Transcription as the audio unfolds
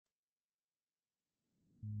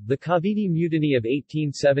The Cavite Mutiny of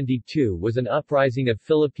 1872 was an uprising of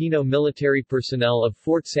Filipino military personnel of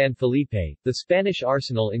Fort San Felipe, the Spanish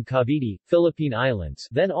arsenal in Cavite, Philippine Islands,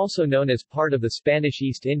 then also known as part of the Spanish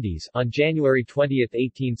East Indies, on January 20,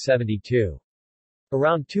 1872.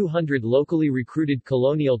 Around 200 locally recruited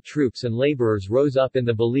colonial troops and laborers rose up in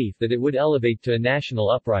the belief that it would elevate to a national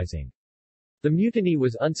uprising. The mutiny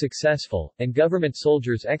was unsuccessful, and government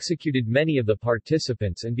soldiers executed many of the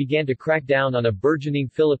participants and began to crack down on a burgeoning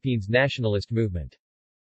Philippines nationalist movement.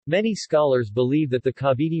 Many scholars believe that the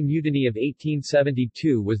Cavite Mutiny of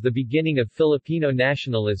 1872 was the beginning of Filipino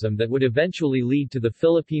nationalism that would eventually lead to the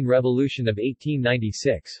Philippine Revolution of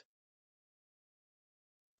 1896.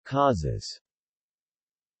 Causes.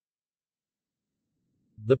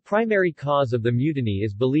 The primary cause of the mutiny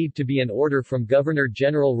is believed to be an order from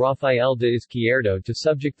Governor-General Rafael de Izquierdo to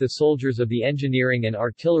subject the soldiers of the Engineering and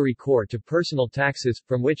Artillery Corps to personal taxes,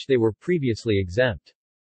 from which they were previously exempt.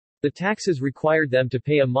 The taxes required them to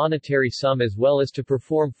pay a monetary sum as well as to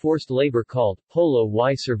perform forced labor called polo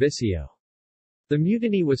y servicio. The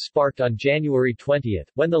mutiny was sparked on January 20,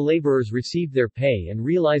 when the laborers received their pay and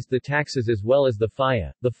realized the taxes as well as the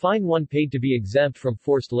faya, the fine one paid to be exempt from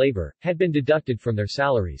forced labor, had been deducted from their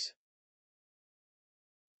salaries.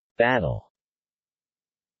 Battle.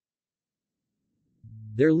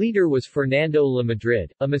 Their leader was Fernando La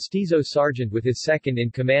Madrid, a mestizo sergeant with his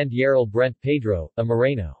second-in-command Yarrell Brent Pedro, a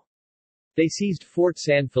Moreno. They seized Fort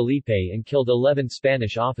San Felipe and killed 11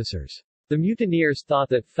 Spanish officers. The mutineers thought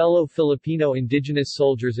that fellow Filipino indigenous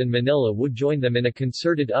soldiers in Manila would join them in a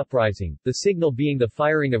concerted uprising, the signal being the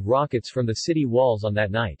firing of rockets from the city walls on that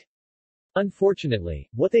night. Unfortunately,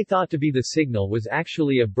 what they thought to be the signal was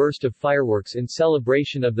actually a burst of fireworks in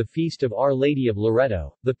celebration of the Feast of Our Lady of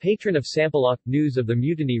Loreto, the patron of Sampaloc. News of the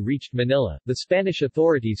mutiny reached Manila. The Spanish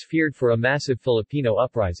authorities feared for a massive Filipino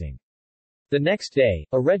uprising. The next day,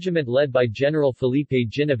 a regiment led by General Felipe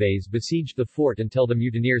Ginevez besieged the fort until the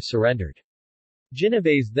mutineers surrendered.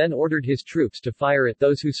 Ginevez then ordered his troops to fire at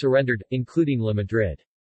those who surrendered, including La Madrid.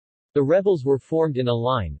 The rebels were formed in a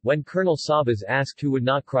line, when Colonel Sabas asked who would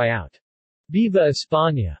not cry out, "Viva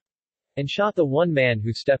España!" and shot the one man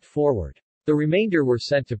who stepped forward. The remainder were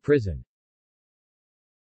sent to prison.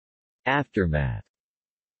 Aftermath.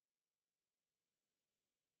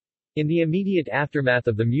 In the immediate aftermath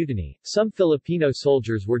of the mutiny, some Filipino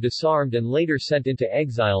soldiers were disarmed and later sent into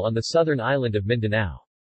exile on the southern island of Mindanao.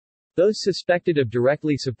 Those suspected of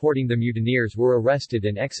directly supporting the mutineers were arrested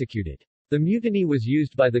and executed. The mutiny was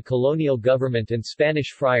used by the colonial government and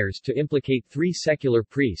Spanish friars to implicate 3 secular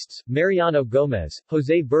priests, Mariano Gomez,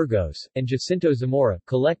 José Burgos, and Jacinto Zamora,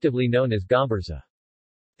 collectively known as Gomburza.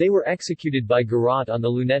 They were executed by garrote on the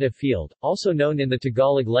Luneta Field, also known in the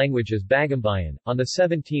Tagalog language as Bagumbayan, on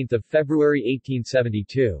 17 February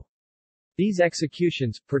 1872. These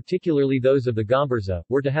executions, particularly those of the Gomburza,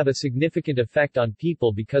 were to have a significant effect on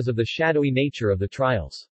people because of the shadowy nature of the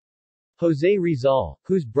trials. José Rizal,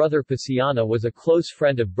 whose brother Paciano was a close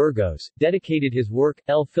friend of Burgos, dedicated his work,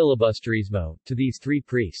 El Filibusterismo, to these 3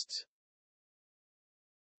 priests.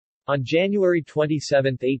 On January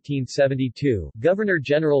 27, 1872,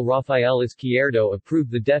 Governor-General Rafael Izquierdo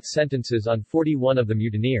approved the death sentences on 41 of the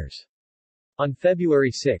mutineers. On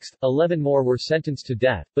February 6, 11 more were sentenced to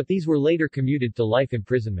death, but these were later commuted to life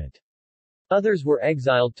imprisonment. Others were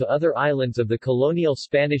exiled to other islands of the colonial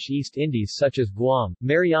Spanish East Indies such as Guam,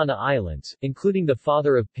 Mariana Islands, including the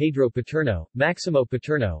father of Pedro Paterno, Maximo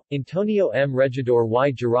Paterno, Antonio M. Regidor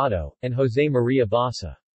y Jurado, and José María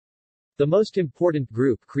Basa. The most important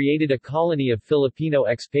group created a colony of Filipino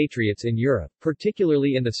expatriates in Europe,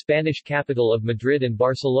 particularly in the Spanish capital of Madrid and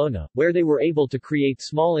Barcelona, where they were able to create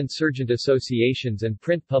small insurgent associations and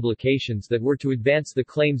print publications that were to advance the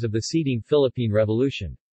claims of the seething Philippine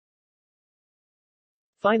Revolution.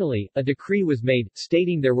 Finally, a decree was made,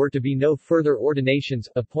 stating there were to be no further ordinations,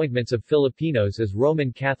 appointments of Filipinos as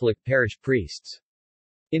Roman Catholic parish priests.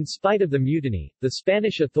 In spite of the mutiny, the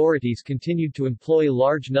Spanish authorities continued to employ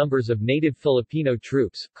large numbers of native Filipino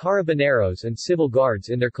troops, carabineros and civil guards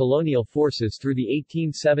in their colonial forces through the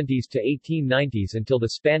 1870s to 1890s until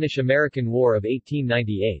the Spanish-American War of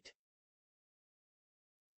 1898.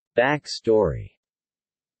 Backstory.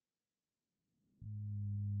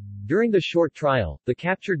 During the short trial, the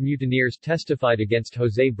captured mutineers testified against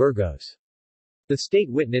José Burgos. The state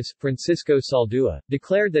witness, Francisco Saldua,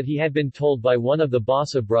 declared that he had been told by one of the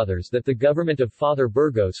Basa brothers that the government of Father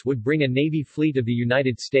Burgos would bring a navy fleet of the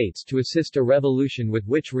United States to assist a revolution with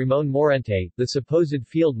which Ramon Morente, the supposed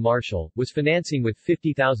field marshal, was financing with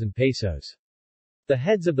 50,000 pesos. The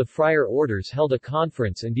heads of the friar orders held a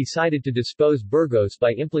conference and decided to depose Burgos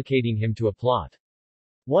by implicating him to a plot.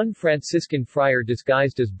 One Franciscan friar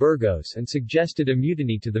disguised as Burgos and suggested a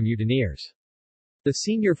mutiny to the mutineers. The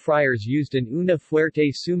senior friars used an una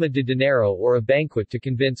fuerte suma de dinero or a banquet to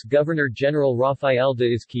convince Governor-General Rafael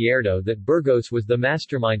de Izquierdo that Burgos was the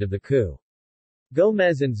mastermind of the coup.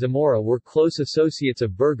 Gómez and Zamora were close associates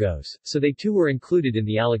of Burgos, so they too were included in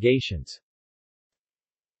the allegations.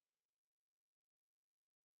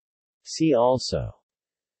 See also: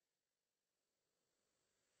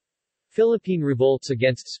 Philippine revolts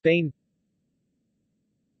against Spain,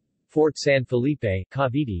 Fort San Felipe,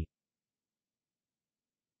 Cavite,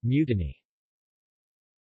 Mutiny.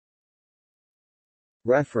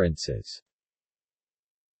 References.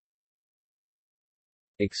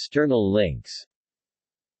 External links.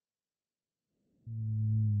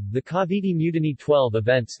 The Cavite Mutiny: 12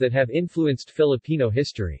 events that have influenced Filipino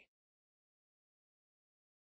history.